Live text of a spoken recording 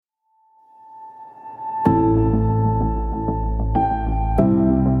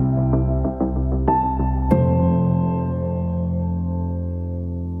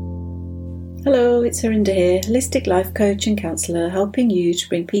it's Harinder here, holistic life coach and counsellor, helping you to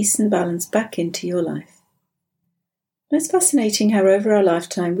bring peace and balance back into your life. It's fascinating how over our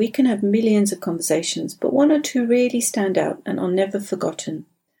lifetime we can have millions of conversations, but one or two really stand out and are never forgotten.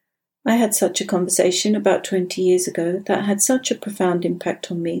 I had such a conversation about 20 years ago that had such a profound impact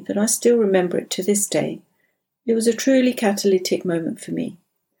on me that I still remember it to this day. It was a truly catalytic moment for me.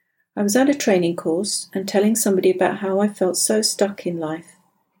 I was at a training course and telling somebody about how I felt so stuck in life.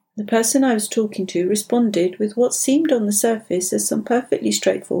 The person I was talking to responded with what seemed on the surface as some perfectly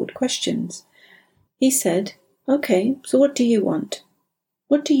straightforward questions. He said, "Okay, so what do you want?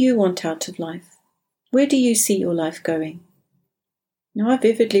 What do you want out of life? Where do you see your life going?" Now, I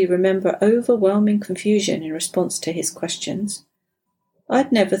vividly remember overwhelming confusion in response to his questions.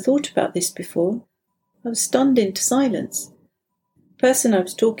 I'd never thought about this before. I was stunned into silence. The person I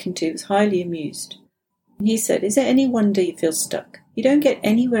was talking to was highly amused. He said, "Is it any wonder you feel stuck? You don't get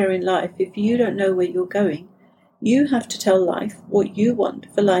anywhere in life if you don't know where you're going. You have to tell life what you want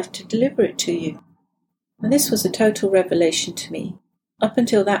for life to deliver it to you." And this was a total revelation to me. Up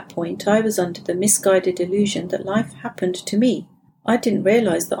until that point, I was under the misguided illusion that life happened to me. I didn't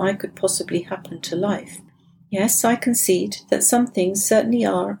realize that I could possibly happen to life. Yes, I concede that some things certainly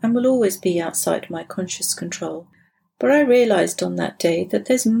are and will always be outside my conscious control. But I realized on that day that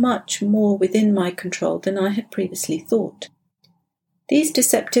there's much more within my control than I had previously thought. These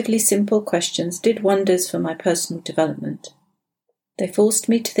deceptively simple questions did wonders for my personal development. They forced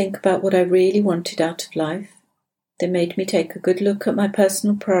me to think about what I really wanted out of life. They made me take a good look at my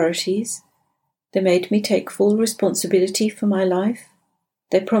personal priorities. They made me take full responsibility for my life.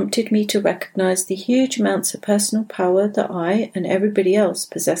 They prompted me to recognize the huge amounts of personal power that I and everybody else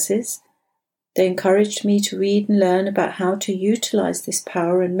possesses. They encouraged me to read and learn about how to utilize this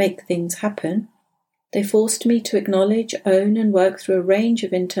power and make things happen. They forced me to acknowledge, own, and work through a range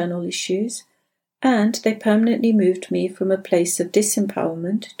of internal issues, and they permanently moved me from a place of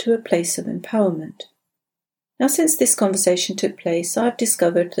disempowerment to a place of empowerment. Now, since this conversation took place, I've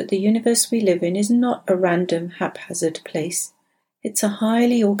discovered that the universe we live in is not a random, haphazard place. It's a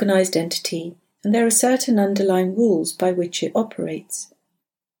highly organized entity, and there are certain underlying rules by which it operates.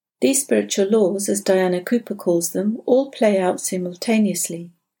 These spiritual laws, as Diana Cooper calls them, all play out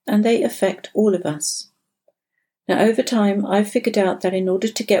simultaneously, and they affect all of us. Now, over time, I've figured out that in order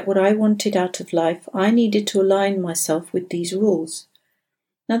to get what I wanted out of life, I needed to align myself with these rules.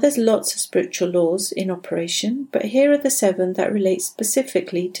 Now, there's lots of spiritual laws in operation, but here are the 7 that relate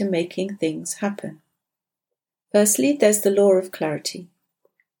specifically to making things happen. Firstly, there's the law of clarity.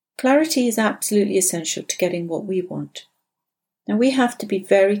 Clarity is absolutely essential to getting what we want. Now, we have to be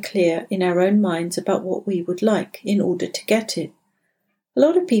very clear in our own minds about what we would like in order to get it. A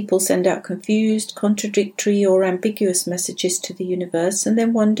lot of people send out confused, contradictory, or ambiguous messages to the universe and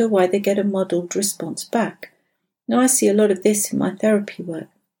then wonder why they get a muddled response back. Now, I see a lot of this in my therapy work.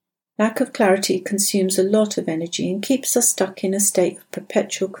 Lack of clarity consumes a lot of energy and keeps us stuck in a state of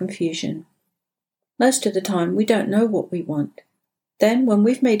perpetual confusion. Most of the time, we don't know what we want. Then, when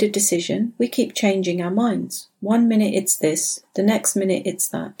we've made a decision, we keep changing our minds. One minute it's this, the next minute it's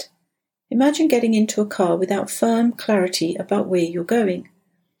that. Imagine getting into a car without firm clarity about where you're going.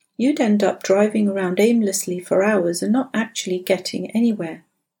 You'd end up driving around aimlessly for hours and not actually getting anywhere.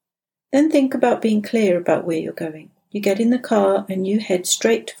 Then think about being clear about where you're going. You get in the car and you head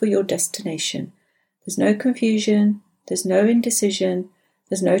straight for your destination. There's no confusion, there's no indecision,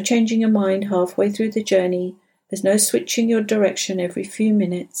 there's no changing your mind halfway through the journey. There's no switching your direction every few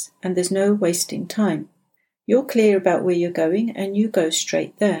minutes, and there's no wasting time. You're clear about where you're going, and you go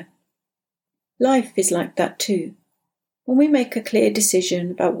straight there. Life is like that too. When we make a clear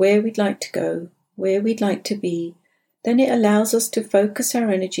decision about where we'd like to go, where we'd like to be, then it allows us to focus our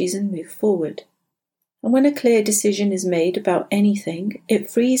energies and move forward. And when a clear decision is made about anything, it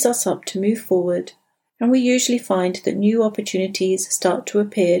frees us up to move forward, and we usually find that new opportunities start to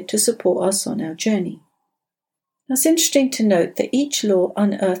appear to support us on our journey. Now, it's interesting to note that each law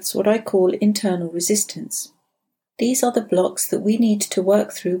unearths what I call internal resistance. These are the blocks that we need to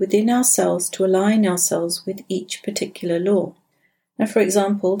work through within ourselves to align ourselves with each particular law. Now, for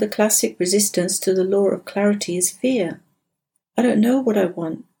example, the classic resistance to the law of clarity is fear. I don't know what I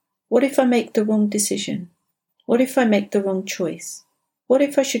want. What if I make the wrong decision? What if I make the wrong choice? What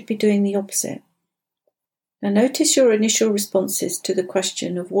if I should be doing the opposite? Now, notice your initial responses to the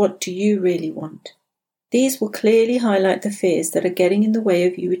question of what do you really want? These will clearly highlight the fears that are getting in the way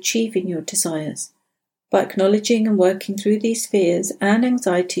of you achieving your desires. By acknowledging and working through these fears and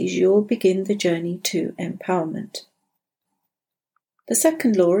anxieties, you'll begin the journey to empowerment. The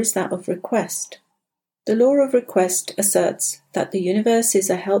second law is that of request. The The law of request asserts that the universe is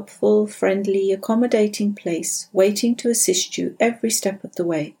a helpful, friendly, accommodating place waiting to assist you every step of the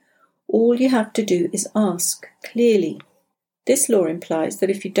way. All you have to do is ask clearly. This law implies that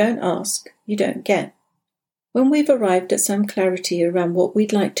if you don't ask, you don't get. When we've arrived at some clarity around what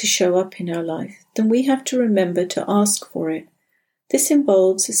we'd like to show up in our life, then we have to remember to ask for it. This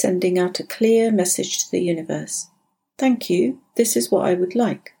involves sending out a clear message to the universe. Thank you, this is what I would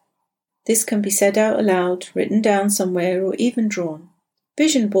like. This can be said out aloud, written down somewhere, or even drawn.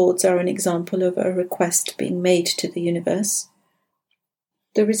 Vision boards are an example of a request being made to the universe.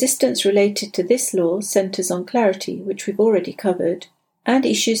 The resistance related to this law centers on clarity, which we've already covered, and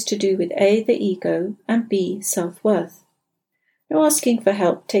issues to do with A, the ego, and B, self-worth. Now, asking for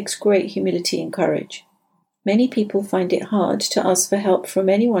help takes great humility and courage. Many people find it hard to ask for help from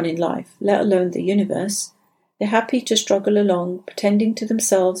anyone in life, let alone the universe. They're happy to struggle along, pretending to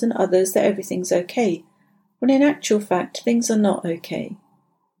themselves and others that everything's okay, when in actual fact things are not okay.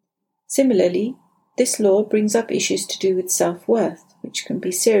 Similarly, this law brings up issues to do with self-worth, which can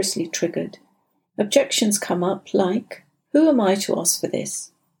be seriously triggered. Objections come up like, who am I to ask for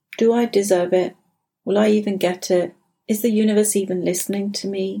this? Do I deserve it? Will I even get it? Is the universe even listening to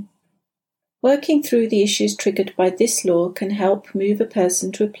me? Working through the issues triggered by this law can help move a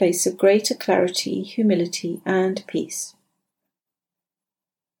person to a place of greater clarity, humility, and peace.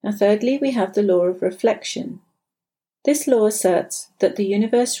 Now, thirdly, we have the law of reflection. This law asserts that the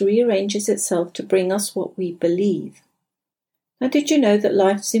universe rearranges itself to bring us what we believe. Now, did you know that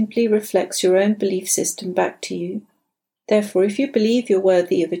life simply reflects your own belief system back to you? Therefore, if you believe you're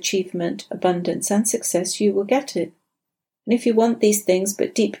worthy of achievement, abundance, and success, you will get it. And if you want these things,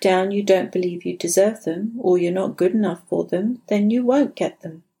 but deep down you don't believe you deserve them, or you're not good enough for them, then you won't get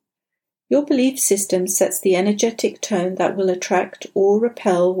them. Your belief system sets the energetic tone that will attract or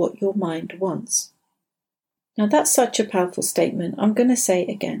repel what your mind wants. Now, that's such a powerful statement. I'm going to say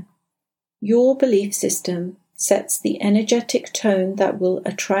it again. Your belief system sets the energetic tone that will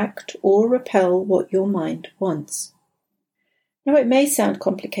attract or repel what your mind wants. Now, it may sound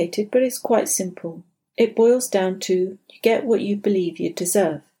complicated, but it's quite simple. It boils down to you get what you believe you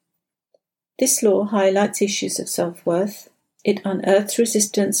deserve. This law highlights issues of self-worth. It unearths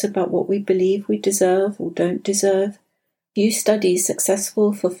resistance about what we believe we deserve or don't deserve. If you study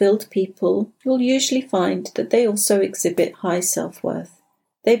successful, fulfilled people, you'll usually find that they also exhibit high self-worth.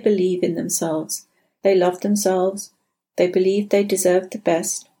 They believe in themselves. They love themselves. They believe they deserve the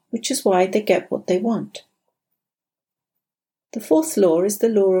best, which is why they get what they want. The fourth law is the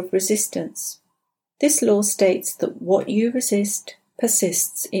law of resistance. This law states that what you resist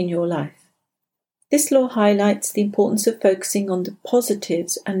persists in your life. This law highlights the importance of focusing on the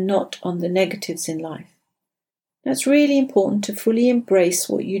positives and not on the negatives in life. Now, it's really important to fully embrace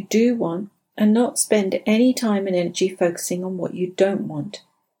what you do want and not spend any time and energy focusing on what you don't want.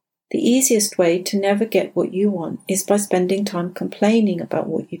 The easiest way to never get what you want is by spending time complaining about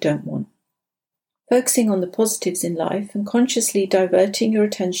what you don't want. Focusing on the positives in life and consciously diverting your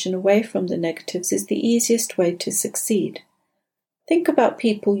attention away from the negatives is the easiest way to succeed. Think about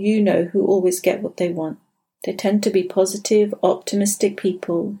people you know who always get what they want. They tend to be positive, optimistic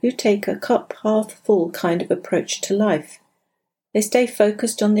people who take a cup half full kind of approach to life. They stay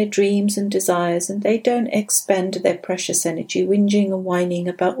focused on their dreams and desires, and they don't expend their precious energy whinging and whining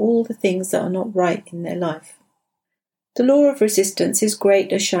about all the things that are not right in their life. The law of resistance is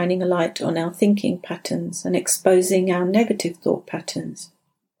great at shining a light on our thinking patterns and exposing our negative thought patterns.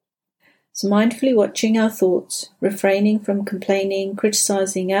 So mindfully watching our thoughts, refraining from complaining,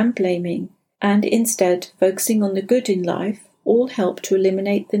 criticizing and blaming, and instead focusing on the good in life, all help to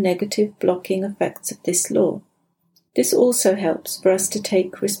eliminate the negative blocking effects of this law. This also helps for us to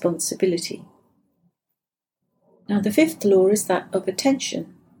take responsibility. Now, the fifth law is that of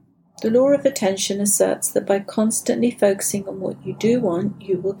attention. The law of attention asserts that by constantly focusing on what you do want,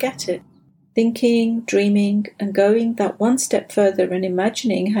 you will get it. Thinking, dreaming, and going that one step further and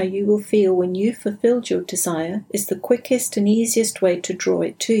imagining how you will feel when you've fulfilled your desire is the quickest and easiest way to draw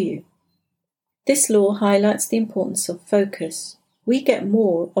it to you. This law highlights the importance of focus. We get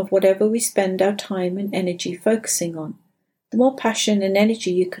more of whatever we spend our time and energy focusing on. The more passion and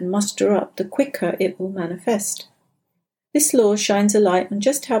energy you can muster up, the quicker it will manifest. This law shines a light on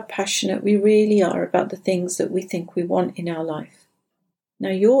just how passionate we really are about the things that we think we want in our life. Now,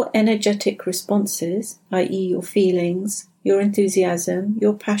 your energetic responses, i.e. your feelings, your enthusiasm,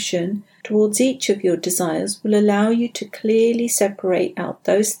 your passion towards each of your desires will allow you to clearly separate out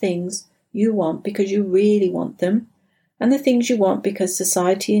those things you want because you really want them, and the things you want because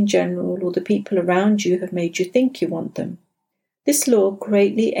society in general or the people around you have made you think you want them. This law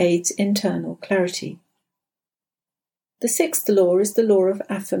greatly aids internal clarity. The sixth law is the law of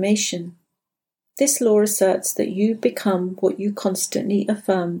affirmation. This law asserts that you become what you constantly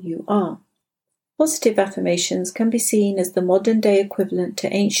affirm you are. Positive affirmations can be seen as the modern-day equivalent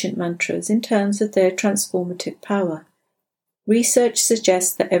to ancient mantras in terms of their transformative power. Research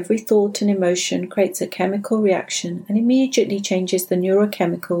suggests that every thought and emotion creates a chemical reaction and immediately changes the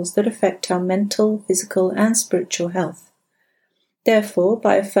neurochemicals that affect our mental, physical, and spiritual health. Therefore,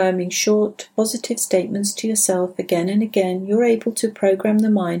 by affirming short, positive statements to yourself again and again, you're able to program the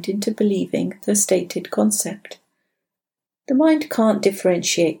mind into believing the stated concept. The mind can't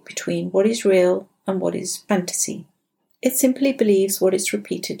differentiate between what is real and what is fantasy. It simply believes what it's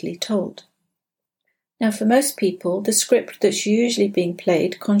repeatedly told. Now, for most people, the script that's usually being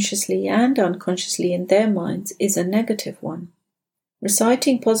played consciously and unconsciously in their minds is a negative one.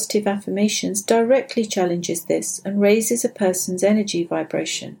 Reciting positive affirmations directly challenges this and raises a person's energy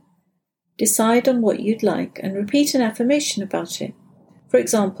vibration. Decide on what you'd like and repeat an affirmation about it. For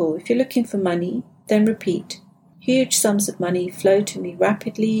example, if you're looking for money, then repeat, "Huge sums of money flow to me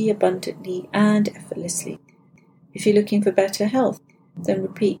rapidly, abundantly, and effortlessly." If you're looking for better health, then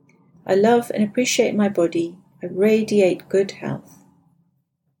repeat, "I love and appreciate my body. I radiate good health."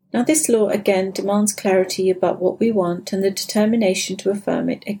 Now, this law again demands clarity about what we want and the determination to affirm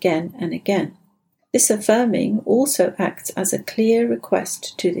it again and again. This affirming also acts as a clear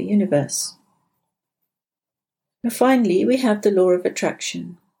request to the universe. Now, finally, we have the law of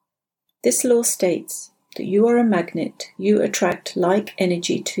attraction. This law states that you are a magnet, you attract like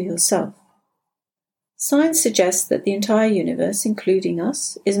energy to yourself. Science suggests that the entire universe, including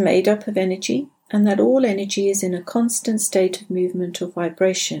us, is made up of energy, and that all energy is in a constant state of movement or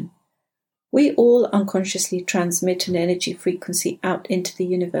vibration. We all unconsciously transmit an energy frequency out into the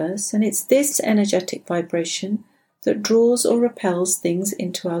universe, and it's this energetic vibration that draws or repels things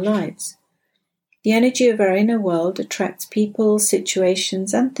into our lives. The energy of our inner world attracts people,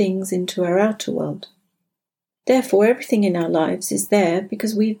 situations, and things into our outer world. Therefore, everything in our lives is there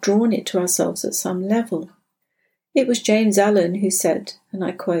because we've drawn it to ourselves at some level. It was James Allen who said, and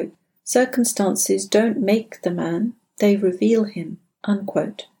I quote, "Circumstances don't make the man, they reveal him,"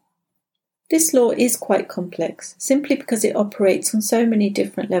 unquote. This law is quite complex, simply because it operates on so many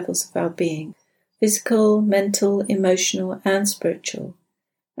different levels of our being, physical, mental, emotional, and spiritual.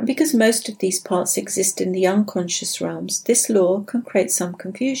 And because most of these parts exist in the unconscious realms, this law can create some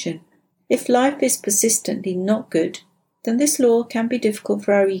confusion. If life is persistently not good, then this law can be difficult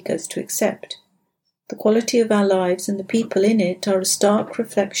for our egos to accept. The quality of our lives and the people in it are a stark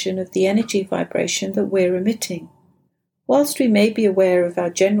reflection of the energy vibration that we're emitting. Whilst we may be aware of our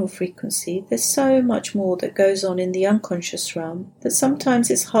general frequency, there's so much more that goes on in the unconscious realm that sometimes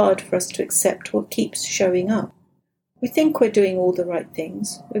it's hard for us to accept what keeps showing up. We think we're doing all the right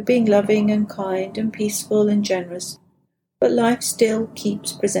things, we're being loving and kind and peaceful and generous, but life still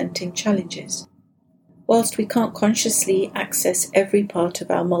keeps presenting challenges. Whilst we can't consciously access every part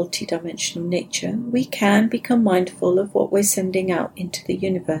of our multidimensional nature, we can become mindful of what we're sending out into the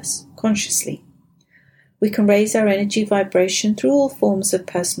universe, consciously. We can raise our energy vibration through all forms of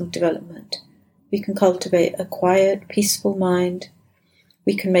personal development. We can cultivate a quiet, peaceful mind.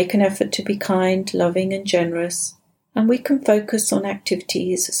 We can make an effort to be kind, loving, and generous. And we can focus on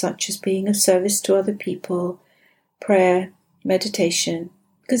activities such as being of service to other people, prayer, meditation,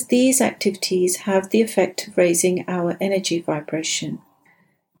 because these activities have the effect of raising our energy vibration.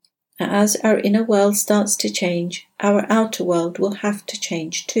 As our inner world starts to change, our outer world will have to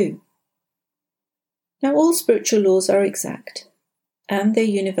change too. Now, all spiritual laws are exact, and they're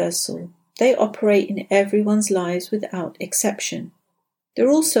universal. They operate in everyone's lives without exception.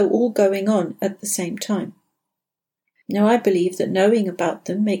 They're also all going on at the same time. Now, I believe that knowing about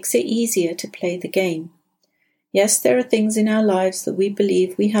them makes it easier to play the game. Yes, there are things in our lives that we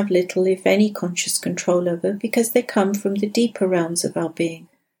believe we have little, if any, conscious control over because they come from the deeper realms of our being.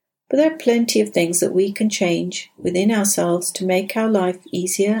 But there are plenty of things that we can change within ourselves to make our life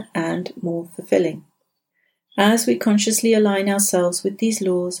easier and more fulfilling. As we consciously align ourselves with these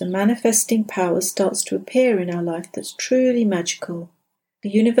laws, a manifesting power starts to appear in our life that's truly magical. The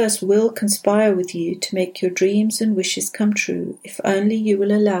universe will conspire with you to make your dreams and wishes come true if only you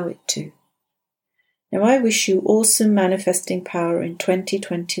will allow it to. Now, I wish you awesome manifesting power in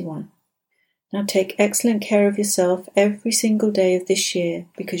 2021. Now, take excellent care of yourself every single day of this year,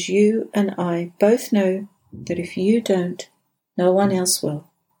 because you and I both know that if you don't, no one else will.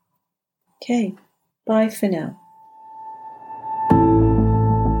 Okay, bye for now.